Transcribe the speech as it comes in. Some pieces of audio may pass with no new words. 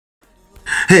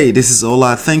Hey, this is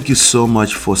Ola. Thank you so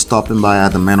much for stopping by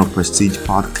at the Man of Prestige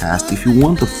podcast. If you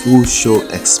want the full show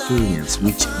experience,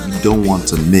 which you don't want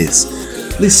to miss,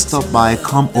 please stop by,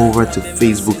 come over to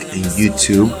Facebook and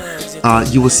YouTube.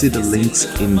 You will see the links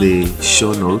in the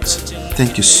show notes.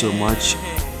 Thank you so much.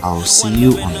 I'll see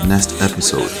you on the next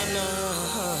episode.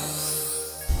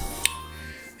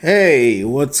 Hey,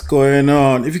 what's going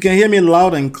on? If you can hear me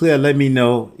loud and clear, let me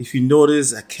know. If you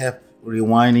notice, I kept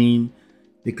rewinding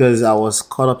because I was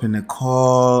caught up in a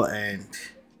call and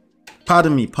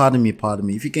pardon me.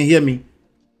 If you can hear me,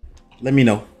 let me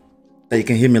know that you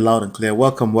can hear me loud and clear.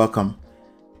 Welcome.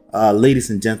 Ladies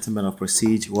and gentlemen of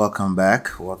Prestige, welcome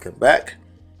back. We're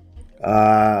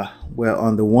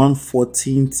on the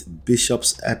 114th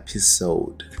Bishop's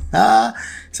episode.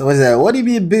 So what's that? What do you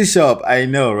mean Bishop? I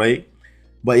know, right?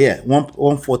 But yeah,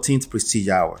 114th Prestige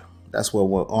Hour. That's what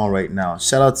we're on right now.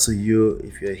 Shout out to you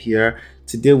if you're here.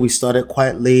 Today we started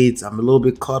quite late. I'm a little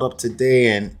bit caught up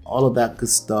today and all of that good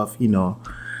stuff,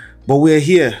 But we're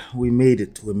here. We made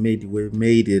it.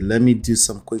 Let me do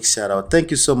some quick shout out.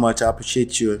 Thank you so much. I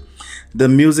appreciate you. The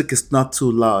music is not too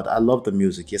loud. I love the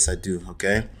music. Yes, I do.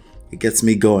 Okay. It gets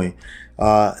me going.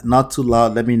 Not too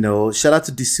loud. Let me know. Shout out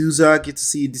to D'Souza. Good to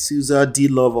see you, D'Souza.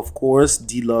 D-Love, of course.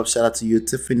 D-Love. Shout out to you.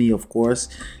 Tiffany, of course.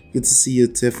 Good to see you,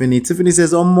 Tiffany. Tiffany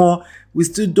says, Omo, we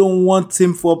still don't want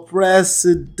him for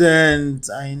president.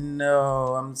 I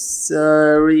know. I'm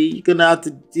sorry. You're going to have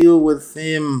to deal with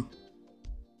him.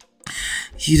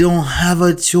 You don't have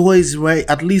a choice, right?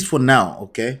 At least for now,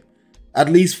 okay? At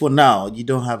least for now, you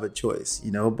don't have a choice,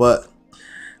 But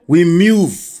we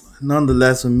move.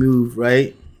 Nonetheless, we move,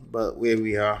 right? But where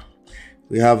we are,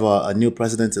 we have a new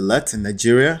president-elect in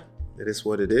Nigeria. It is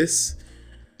what it is.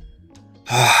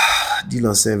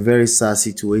 Dilo said, very sad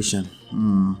situation.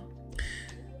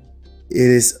 It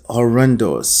is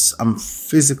horrendous. I'm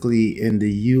physically in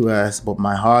the US, but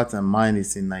my heart and mind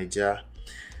is in Nigeria.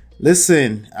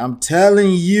 Listen, I'm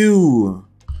telling you,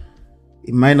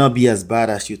 it might not be as bad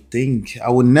as you think.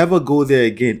 I will never go there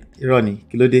again. Ironi,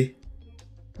 Kilode,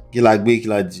 Gilagbe,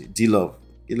 Kilaj, D-Love,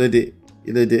 Kilode.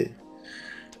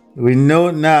 We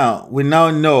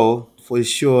now know for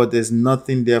sure there's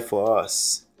nothing there for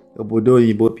us. Obodo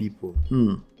Yibo people.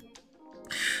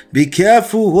 Be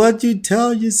careful what you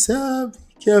tell yourself.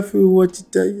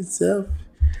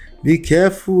 Be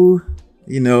careful,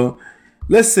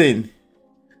 Listen,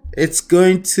 it's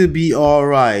going to be all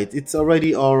right. It's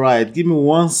already all right. Give me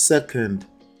 1 second.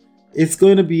 It's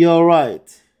going to be all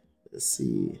right. Let's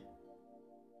see.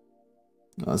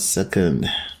 1 second.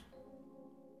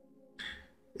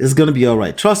 It's going to be all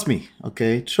right. Trust me.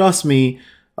 Okay. Trust me.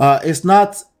 It's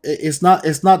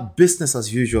not business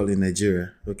as usual in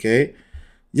Nigeria. Okay.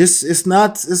 It's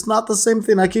not the same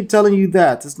thing. I keep telling you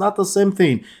that. It's not the same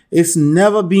thing. It's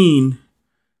never been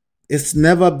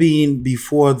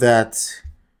before that.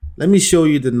 Let me show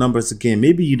you the numbers again.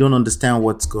 Maybe you don't understand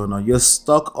what's going on. You're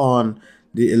stuck on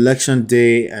the election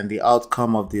day and the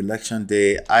outcome of the election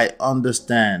day. I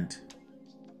understand.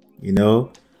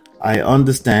 I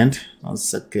understand. 1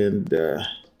 second.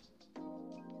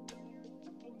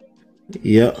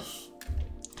 Yeah.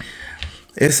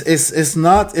 It's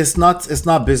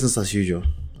not business as usual.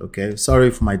 Okay.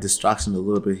 Sorry for my distraction a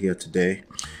little bit here today.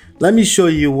 Let me show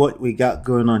you what we got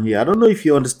going on here. I don't know if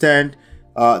you understand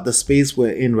the space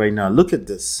we're in right now. Look at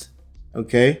this.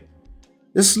 Okay.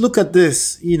 Just look at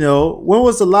this. When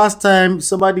was the last time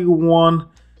somebody won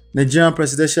Nigerian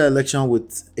presidential election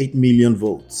with 8 million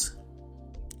votes?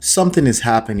 Something is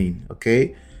happening.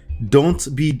 Okay.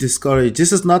 Don't be discouraged.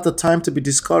 This is not the time to be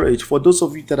discouraged. For those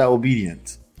of you that are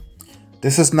obedient,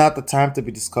 this is not the time to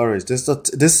be discouraged. This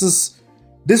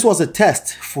was a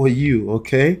test for you,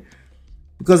 okay?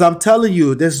 Because I'm telling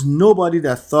you, there's nobody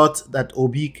that thought that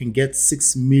Obi can get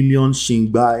 6 million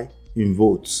Shingbai in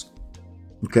votes,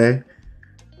 okay?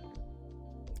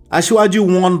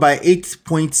 Asiwaju won by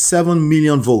 8.7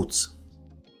 million votes.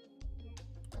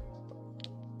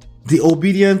 The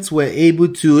Obedients were able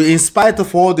to, in spite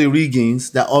of all the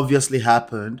riggings that obviously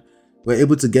happened, were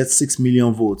able to get 6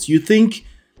 million votes. You think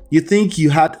you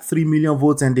had 3 million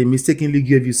votes and they mistakenly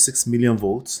gave you 6 million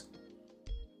votes?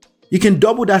 You can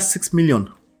double that 6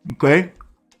 million, okay?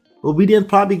 Obedient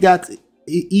probably got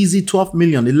easy 12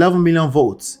 million, 11 million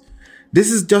votes. This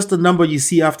is just the number you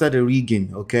see after the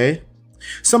rigging, okay?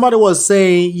 Somebody was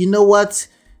saying, you know what?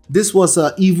 This was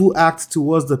an evil act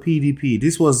towards the PDP.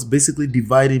 This was basically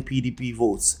dividing PDP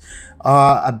votes.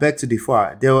 I beg to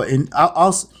differ. There were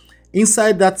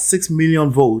inside that 6 million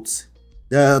votes,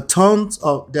 there are tons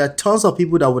of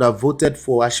people that would have voted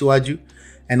for Asiwaju,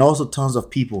 and also tons of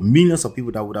people, millions of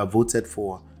people that would have voted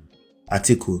for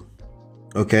Atiku.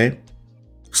 Okay?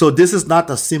 So this is not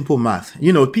a simple math.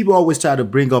 You know, people always try to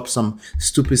bring up some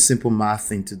stupid simple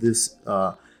math into this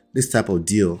type of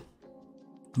deal.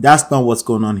 That's not what's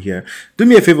going on here. Do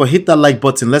me a favor, hit that like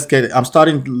button. Let's get it. I'm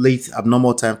starting late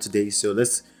abnormal time today, so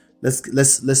let's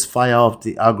fire off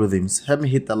the algorithms. Help me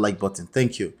hit that like button.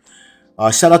 Thank you.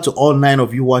 Shout out to all 9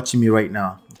 of you watching me right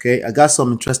now. Okay, I got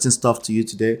some interesting stuff to you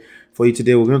today. For you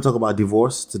today, we're going to talk about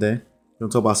divorce today. We're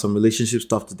going to talk about some relationship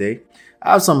stuff today.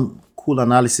 I have some cool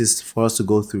analysis for us to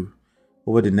go through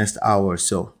over the next hour or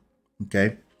so.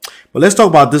 Okay, but let's talk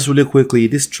about this really quickly.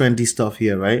 This trendy stuff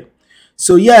here, right?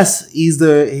 So yes, he's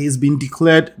been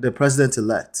declared the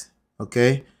president-elect.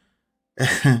 Okay,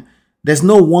 there's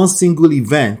no one single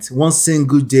event, one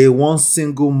single day, one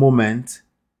single moment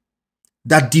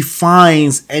that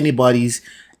defines anybody's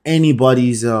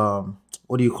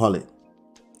what do you call it?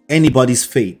 Anybody's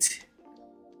fate.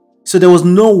 So there was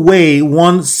no way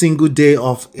one single day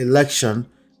of election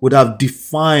would have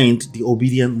defined the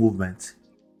obedient movement.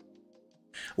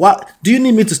 What do you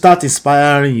need me to start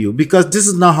inspiring you? Because this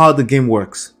is not how the game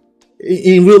works.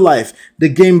 In real life, the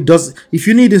game does. If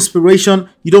you need inspiration,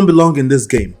 you don't belong in this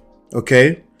game.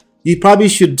 Okay? You probably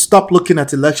should stop looking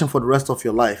at election for the rest of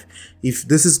your life. If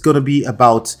this is gonna be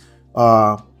about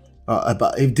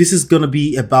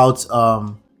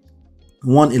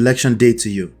one election day to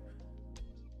you.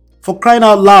 For crying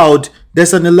out loud,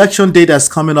 there's an election day that's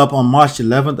coming up on March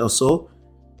 11th or so.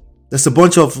 There's a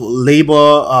bunch of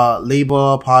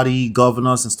Labor Party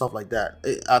governors and stuff like that.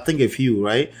 I think a few,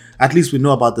 right? At least we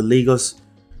know about the Lagos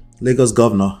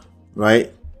governor,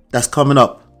 right? That's coming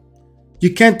up.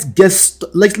 You can't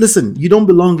listen, you don't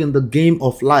belong in the game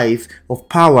of life, of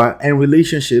power and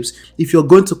relationships if you're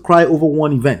going to cry over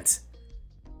one event.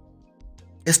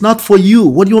 It's not for you.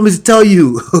 What do you want me to tell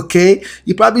you? Okay?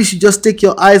 You probably should just take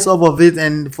your eyes off of it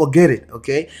and forget it,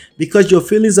 okay? Because your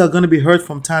feelings are going to be hurt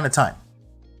from time to time.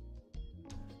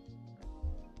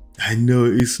 I know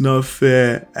it's not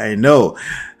fair. I know.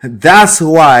 That's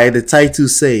why the title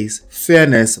says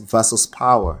fairness versus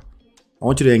power. I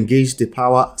want you to engage the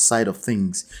power side of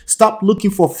things. Stop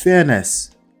looking for fairness.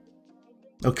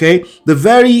 Okay? The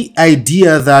very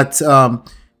idea that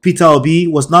Peter Obi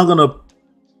was not going to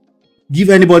give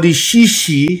anybody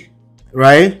shishi,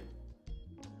 right?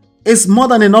 It's more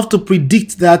than enough to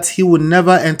predict that he would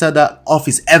never enter that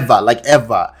office ever.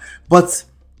 But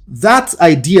that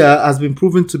idea has been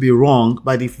proven to be wrong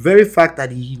by the very fact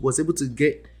that he was able to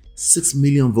get 6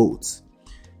 million votes.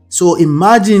 So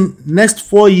imagine next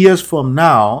 4 years from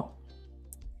now,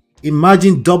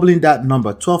 imagine doubling that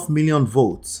number, 12 million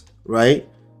votes, right?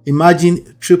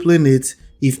 Imagine tripling it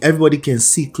if everybody can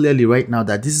see clearly right now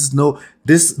that this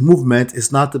movement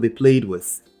is not to be played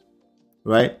with,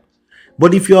 right?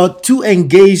 But if you're too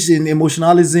engaged in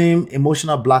emotionalism,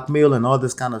 emotional blackmail and all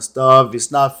this kind of stuff,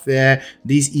 it's not fair,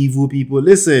 these evil people,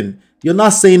 listen, you're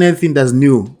not saying anything that's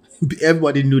new.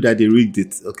 Everybody knew that they rigged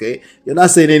it, okay? You're not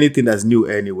saying anything that's new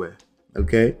anywhere,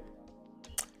 okay?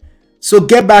 So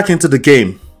get back into the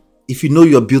game. If you know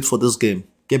you're built for this game,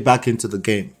 get back into the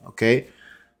game, okay?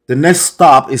 The next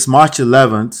stop is March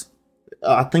 11th.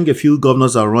 I think a few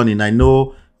governors are running. I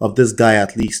know of this guy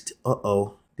at least.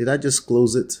 Did I just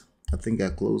close it? I think I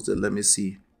closed it. Let me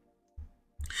see.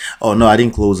 Oh, no, I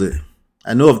didn't close it.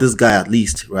 I know of this guy at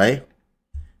least, right?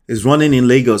 He's running in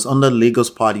Lagos under the Lagos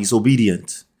party. He's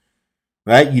obedient,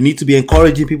 right? You need to be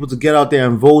encouraging people to get out there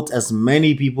and vote as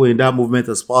many people in that movement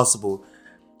as possible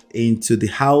into the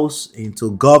House,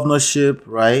 into governorship,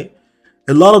 right?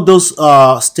 A lot of those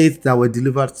states that were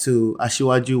delivered to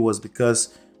Asiwaju was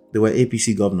because they were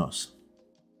APC governors.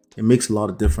 It makes a lot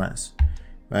of difference,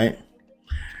 right?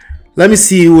 Let me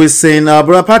see who is saying,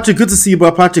 Brother Patrick, good to see you,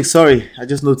 Brother Patrick. Sorry, I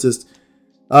just noticed.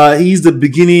 He's the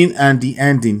beginning and the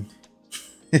ending.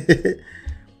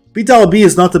 Peter Obi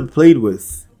is not to be played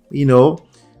with, you know.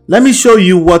 Let me show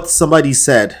you what somebody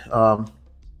said. Let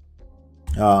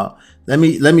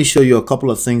me show you a couple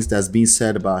of things that's being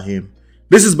said about him.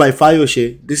 This is by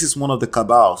Fayose. This is one of the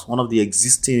cabals, one of the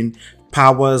existing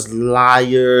powers,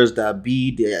 liars that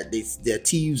they're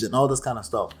thieves and all this kind of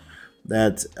stuff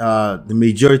that the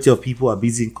majority of people are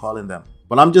busy calling them.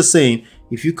 But I'm just saying,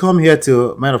 if you come here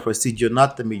to Man of Prestige, you're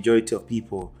not the majority of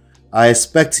people. I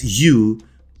expect you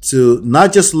to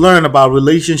not just learn about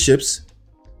relationships,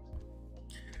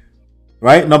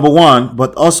 right? Number one,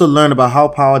 but also learn about how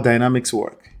power dynamics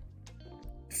work.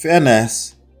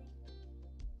 Fairness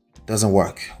doesn't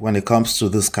work when it comes to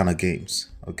this kind of games,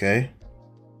 okay?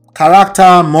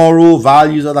 Character, moral,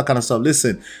 values, all that kind of stuff.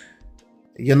 Listen,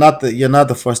 you're not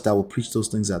the first that will preach those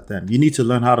things at them. You need to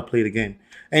learn how to play the game.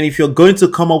 And if you're going to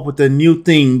come up with a new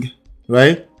thing,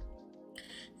 right?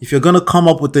 If you're going to come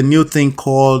up with a new thing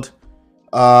called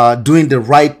doing the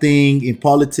right thing in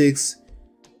politics,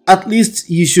 at least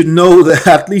you should know that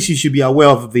at least you should be aware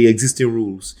of the existing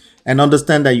rules and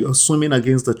understand that you're swimming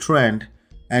against the trend,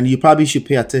 and you probably should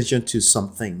pay attention to some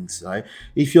things, right?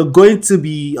 If you're going to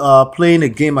be playing a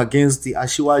game against the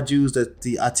Ashiwajus,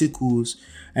 the Atikus,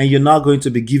 and you're not going to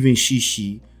be giving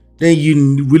shishi, then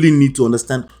you really need to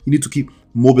understand. You need to keep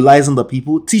mobilizing the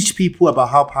people, teach people about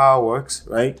how power works,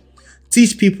 right?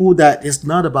 Teach people that it's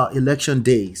not about election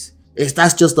days.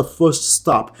 That's just the first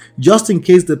stop. Just in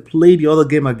case they play the other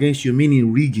game against you,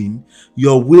 meaning rigging,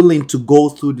 you're willing to go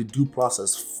through the due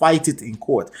process, fight it in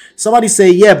court. Somebody say,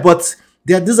 yeah, but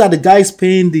these are the guys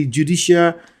paying the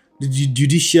judiciary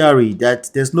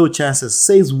that there's no chances.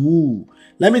 Says who?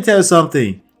 Let me tell you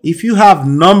something. If you have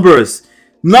numbers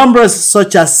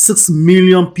such as 6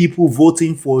 million people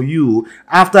voting for you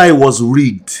after it was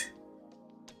rigged,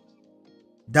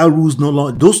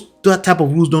 that type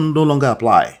of rules don't no longer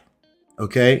apply.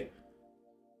 Okay?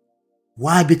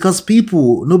 Why? Because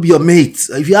people no be your mates.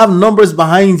 If you have numbers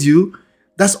behind you,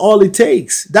 that's all it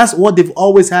takes. That's what they've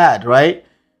always had, right?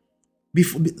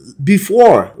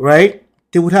 Before, right?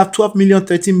 They would have 12 million,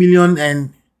 13 million,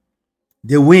 and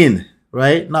they win,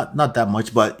 right? Not that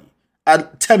much, but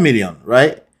at 10 million,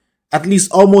 right? At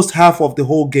least almost half of the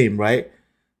whole game, right?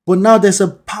 But now there's a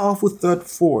powerful third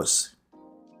force.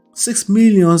 6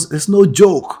 millions is no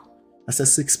joke. I said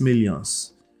 6 millions.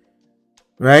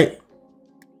 Right?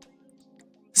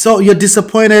 So you're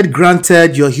disappointed,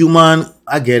 granted, you're human.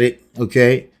 I get it,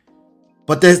 okay?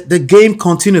 But the game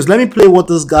continues. Let me play what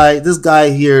this guy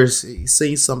here is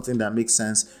saying, something that makes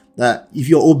sense. That if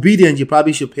you're obedient, you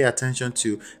probably should pay attention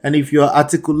to. And if you're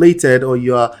articulated or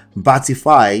you're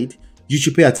batified, you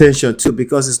should pay attention to,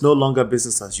 because it's no longer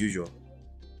business as usual.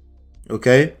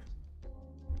 Okay?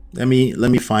 Let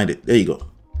me find it. There you go.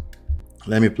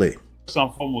 Let me play. First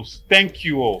and foremost, thank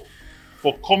you all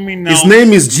for coming out. His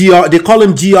name is GR. They call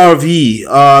him GRV.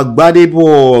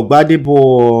 Gbadebo.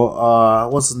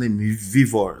 What's his name?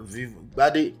 Vivor.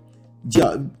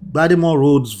 Gbademo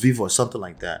Roads Vivor, something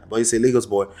like that. But he's a Lagos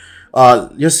boy.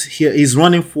 Just here, he's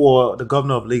running for the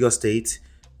governor of Lagos State,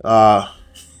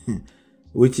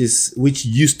 which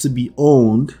used to be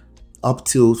owned up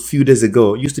till a few days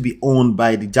ago. Used to be owned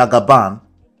by the Jagaban.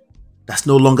 That's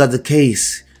no longer the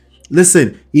case.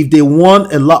 Listen, if they won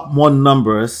a lot more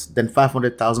numbers than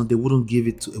 500,000, they wouldn't give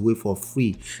it away for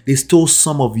free. They stole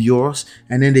some of yours,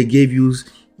 and then they gave you,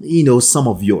 some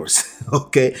of yours.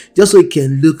 Okay? Just so it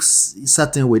can look a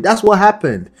certain way. That's what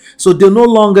happened. So they no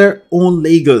longer own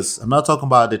Lagos. I'm not talking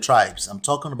about the tribes. I'm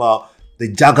talking about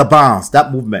the Jagabans,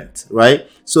 that movement, right?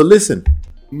 So listen.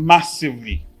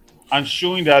 Massively. And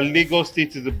showing that Lagos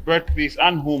State is the birthplace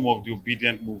and home of the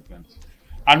obedient movement.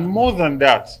 And more than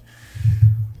that,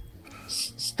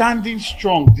 standing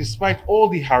strong despite all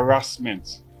the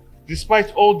harassment,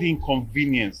 despite all the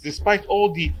inconvenience, despite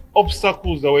all the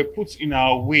obstacles that were put in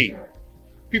our way.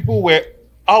 People were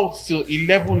out till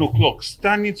 11 o'clock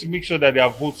standing to make sure that their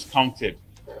votes counted,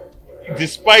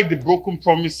 despite the broken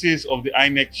promises of the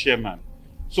INEC chairman.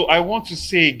 So I want to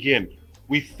say again,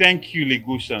 we thank you,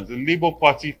 Lagosians. The Labour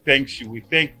Party thanks you. We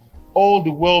thank all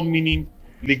the well-meaning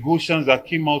Lagosians that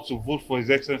came out to vote for His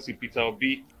Excellency Peter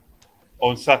Obi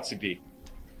on Saturday.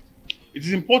 It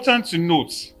is important to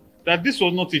note that this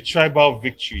was not a tribal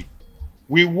victory.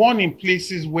 We won in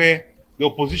places where the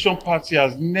opposition party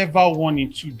has never won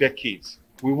in 2 decades.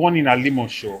 We won in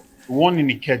Alimosho, we won in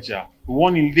Ikeja, we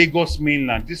won in Lagos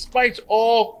mainland, despite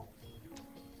all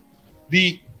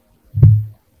the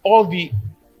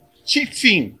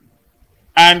cheating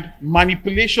and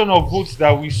manipulation of votes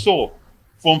that we saw.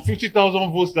 From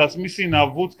 50,000 votes that's missing in our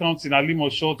vote counts in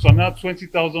Alimosho to another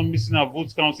 20,000 missing our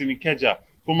vote counts in Ikeja.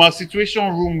 From our situation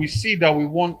room, we see that we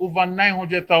won over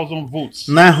 900,000 votes.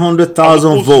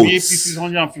 900,000 votes. The APC's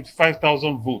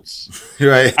 155,000 votes.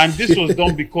 Right. And this was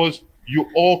done because you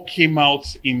all came out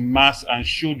in mass and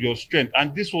showed your strength.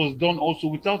 And this was done also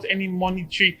without any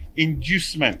monetary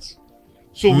inducement.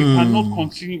 So we cannot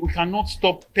continue. We cannot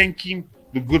stop thanking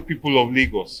the good people of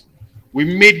Lagos. We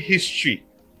made history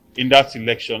in that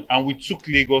election, and we took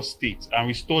Lagos State and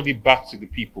restored it back to the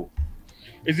people.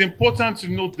 It's important to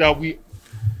note that we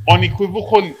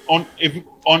unequivocally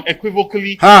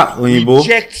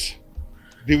reject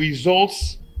the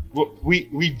results. We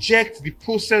reject the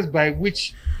process by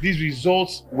which these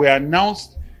results were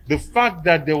announced. The fact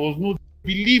that there was no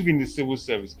believe in the civil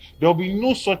service. There will be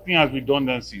no such thing as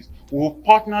redundancies. We will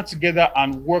partner together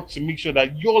and work to make sure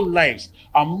that your lives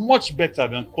are much better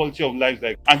than quality of lives,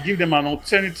 and give them an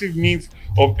alternative means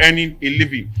of earning a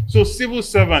living. So civil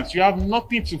servants, you have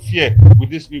nothing to fear with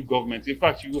this new government. In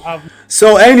fact, you have.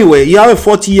 So anyway, you have a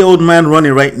 40-year-old man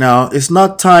running right now. It's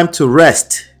not time to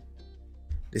rest.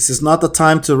 This is not the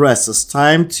time to rest. It's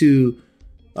time to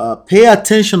pay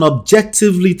attention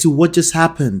objectively to what just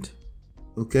happened.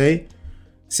 Okay?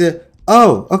 Say,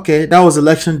 oh, okay, that was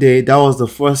election day. That was the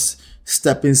first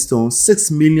stepping stone.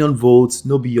 6 million votes,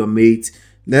 no be your mate.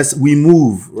 We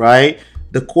move, right?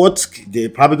 The courts, they're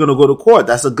probably going to go to court.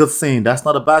 That's a good thing. That's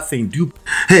not a bad thing.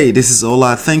 Hey, this is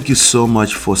Ola. Thank you so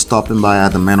much for stopping by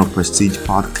at the Man of Prestige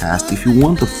podcast. If you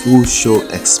want the full show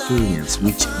experience,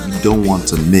 which you don't want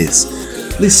to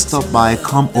miss, please stop by,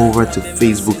 come over to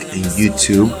Facebook and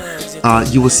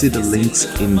YouTube. You will see the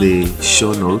links in the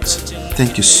show notes.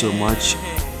 Thank you so much.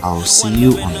 I'll see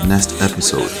you on the next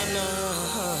episode.